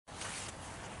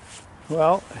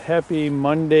Well, happy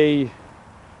Monday,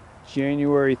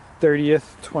 January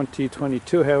 30th,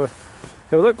 2022. Have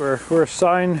a look. We're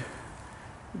assigned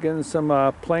getting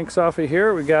some planks off of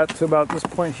here. We got to about this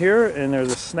point here, and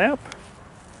there's a snap.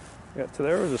 Got to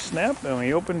there was a snap, and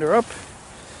we opened her up,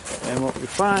 and what we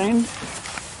find.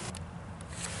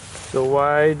 So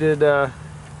why did the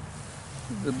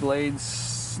blade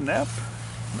snap?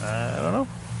 I don't know.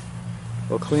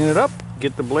 We'll clean it up,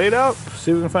 get the blade out,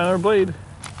 see if we can find our blade.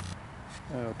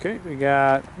 Okay, we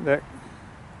got that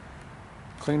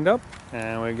cleaned up,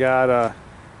 and we got a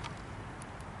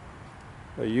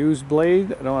used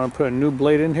blade. I don't want to put a new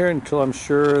blade in here until I'm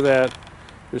sure that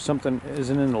there's something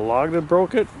isn't in the log that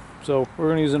broke it. So we're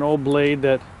going to use an old blade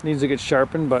that needs to get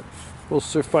sharpened, but will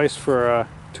suffice for a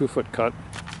 2-foot cut.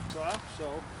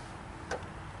 So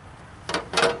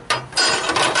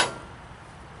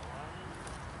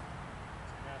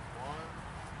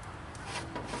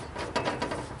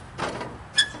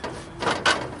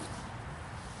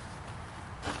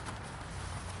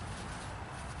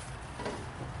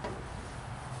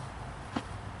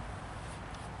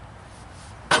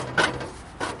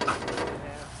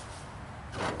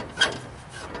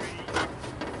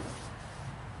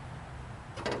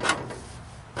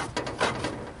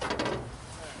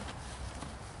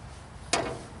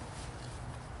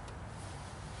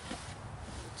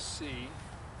see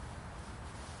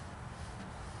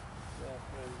that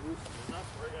has loosened enough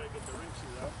where I gotta get the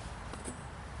wrenches out.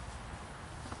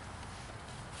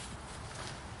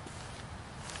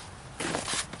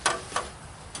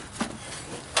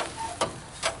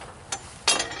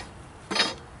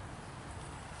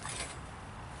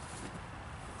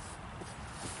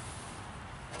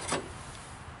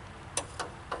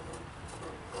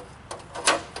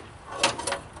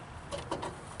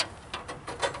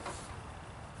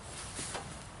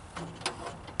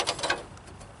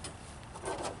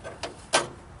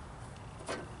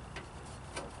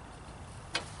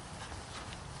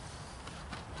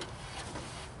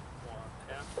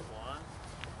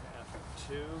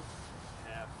 Two,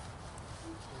 half,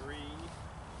 3,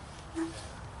 half,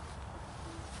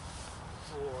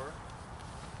 4,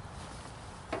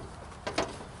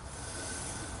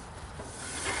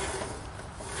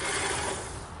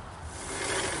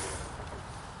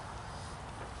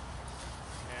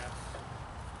 half,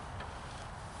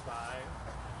 5,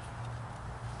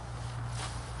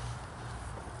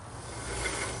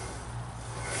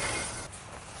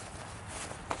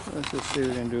 let's just see if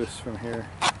we can do this from here.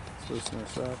 Loosen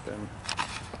this up, and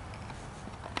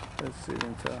let's see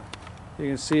until you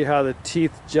can see how the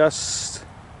teeth just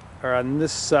are on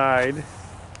this side.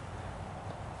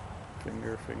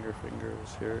 Finger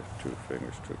is here. 2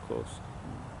 fingers too close.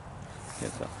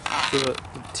 Can't tell. So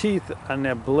the teeth on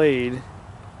that blade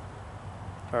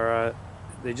are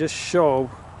they just show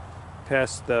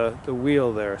past the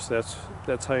wheel there. So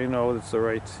that's how you know it's the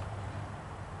right.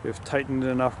 We've tightened it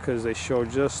enough because they show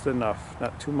just enough,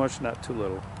 not too much, not too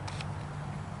little.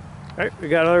 Alright, we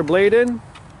got another blade in,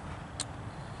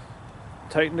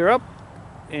 tightened her up,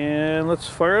 and let's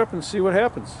fire it up and see what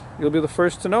happens. You'll be the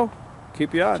first to know.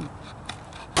 Keep you on.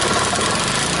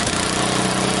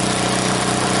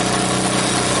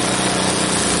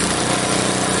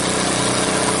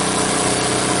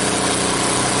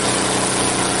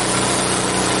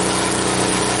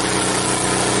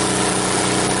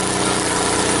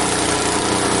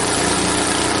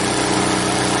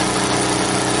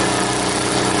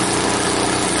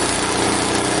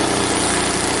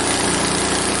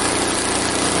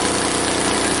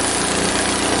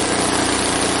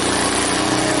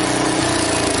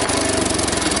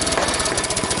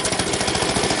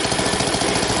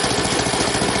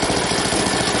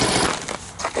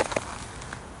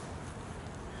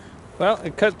 Well,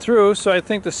 it cut through, so I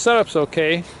think the setup's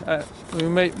okay. We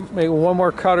may make one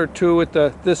more cut or two with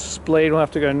this blade. We'll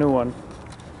have to get a new one.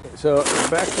 So the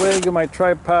back leg of my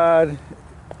tripod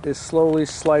is slowly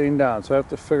sliding down, so I have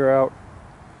to figure out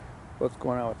what's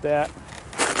going on with that.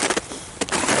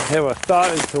 I have a thought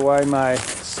as to why my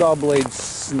saw blade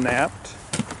snapped.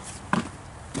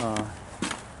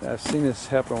 I've seen this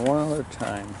happen one other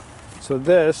time. So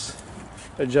this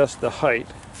adjusts the height,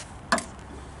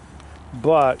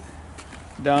 but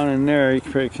down in there, you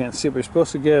probably can't see it, but you're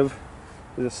supposed to give,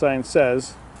 as the sign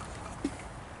says,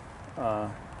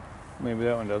 maybe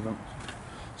that one doesn't,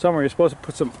 somewhere you're supposed to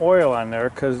put some oil on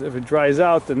there, because if it dries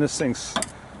out, then this thing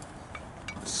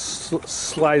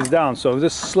slides down. So if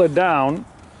this slid down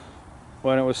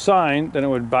when it was signed, then it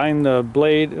would bind the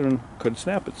blade and could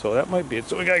snap it. So that might be it.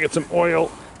 So we gotta get some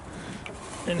oil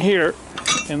in here,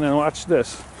 and then watch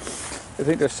this. I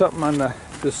think there's something on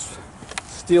this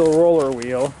steel roller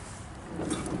wheel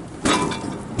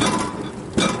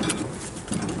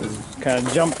kind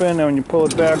of jumping, and when you pull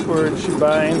it backwards, she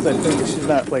binds. I think she's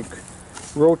not like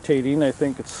rotating, I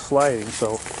think it's sliding,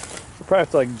 so we'll probably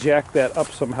have to like jack that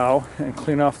up somehow and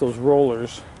clean off those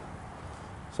rollers.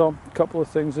 So, a couple of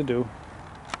things to do.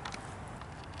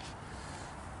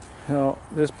 Now,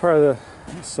 this part of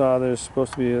the saw, there's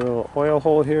supposed to be a little oil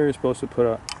hole here. You're supposed to put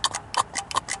a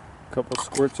couple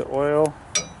squirts of oil.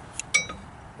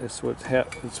 It's what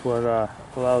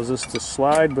allows this to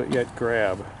slide but yet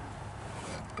grab.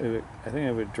 I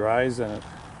think if it dries, then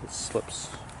it slips.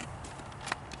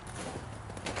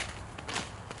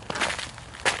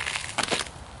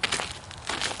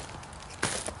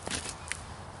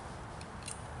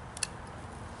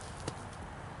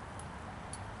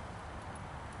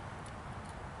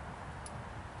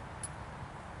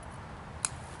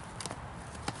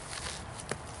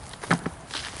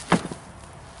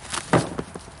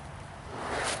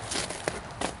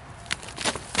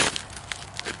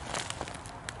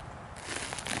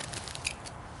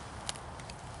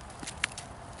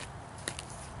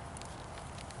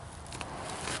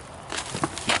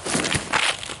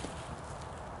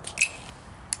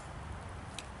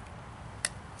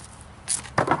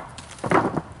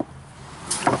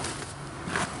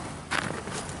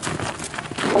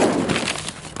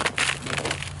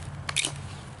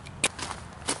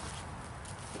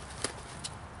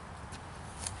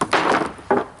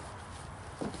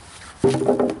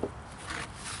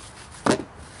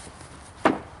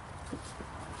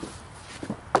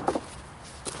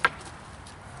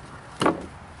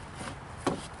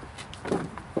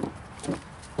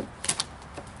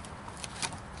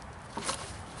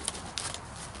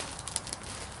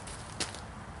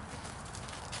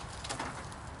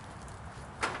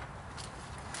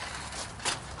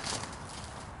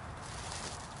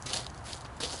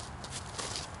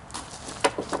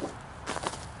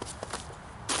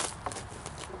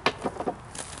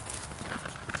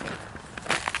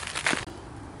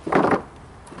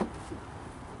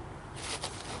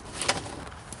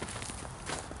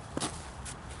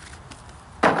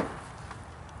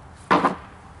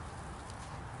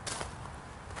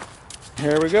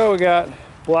 Here we go, we got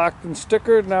blocked and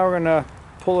stickered. Now we're gonna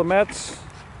pull the mats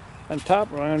on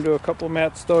top. We're gonna do a couple of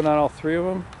mats though, not all three of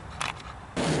them.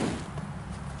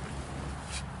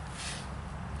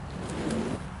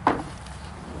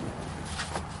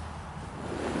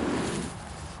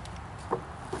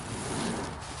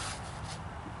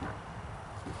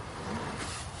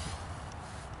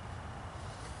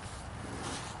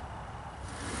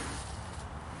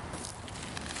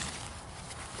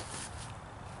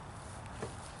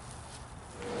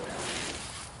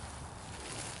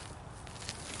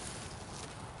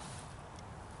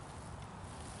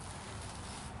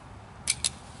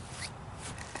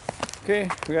 Okay,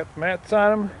 we got the mats on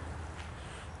them.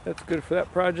 That's good for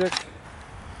that project.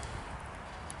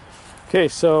 Okay,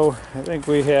 so I think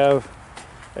we have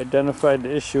identified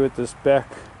the issue with this back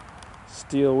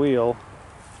steel wheel.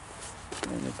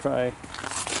 Let me try.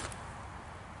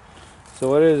 So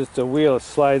what it is, it's a wheel, it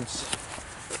slides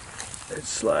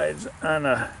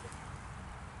on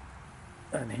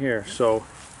here. So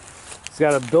it's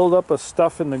got a buildup of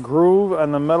stuff in the groove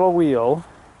on the metal wheel,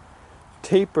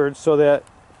 tapered so that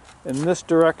in this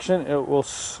direction it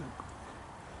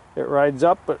rides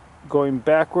up, but going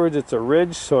backwards it's a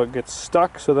ridge, so it gets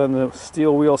stuck, so then the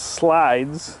steel wheel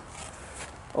slides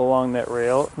along that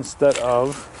rail instead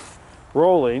of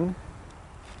rolling.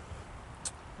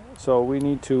 So we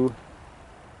need to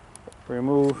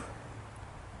remove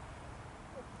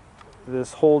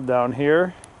this hold down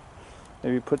here,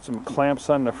 maybe put some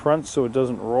clamps on the front so it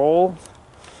doesn't roll.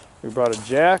 We brought a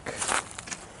jack.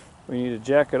 We need to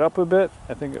jack it up a bit.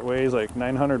 I think it weighs like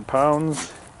 900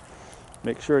 pounds.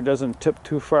 Make sure it doesn't tip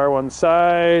too far one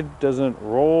side, doesn't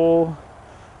roll.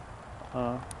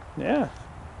 Yeah,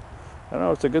 I don't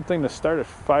know, it's a good thing to start at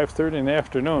 5:30 in the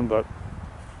afternoon, but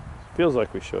it feels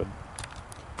like we should.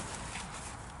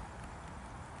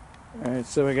 Alright,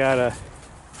 so we got a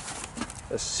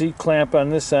C-clamp on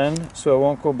this end so it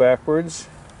won't go backwards.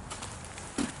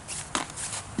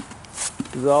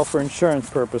 This is all for insurance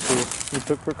purposes. We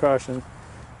took precautions.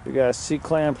 We got a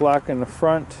C-clamp lock in the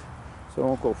front so it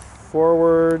won't go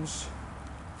forwards.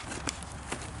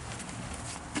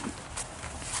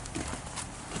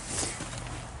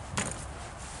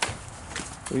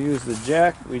 We used the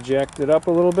jack. We jacked it up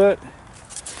a little bit,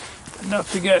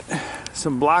 enough to get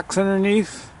some blocks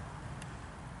underneath.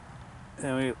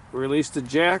 And we released the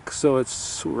jack so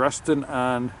it's resting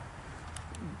on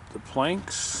the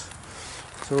planks.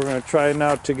 So we're going to try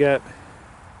now to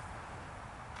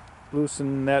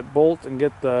loosen that bolt and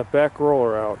get the back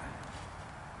roller out.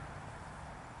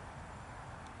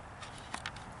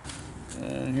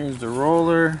 And here's the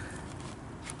roller.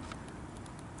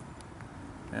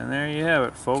 And there you have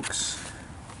it, folks.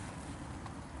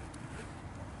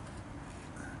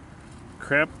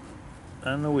 Crap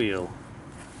on the wheel.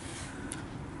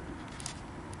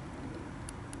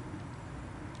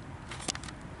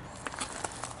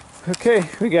 Okay,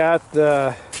 we got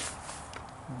the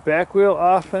back wheel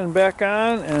off and back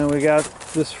on, and we got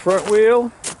this front wheel,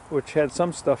 which had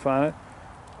some stuff on it,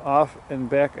 off and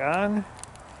back on.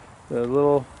 The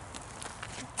little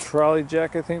trolley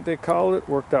jack, I think they called it,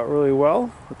 worked out really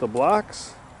well with the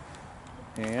blocks.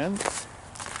 And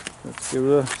let's give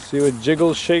it a see what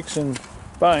jiggles, shakes, and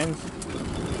binds.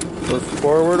 Goes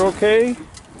forward okay.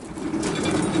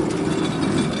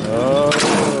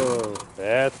 Oh,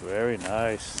 that's very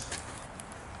nice.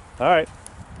 All right,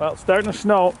 well, it's starting to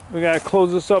snow. We gotta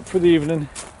close this up for the evening.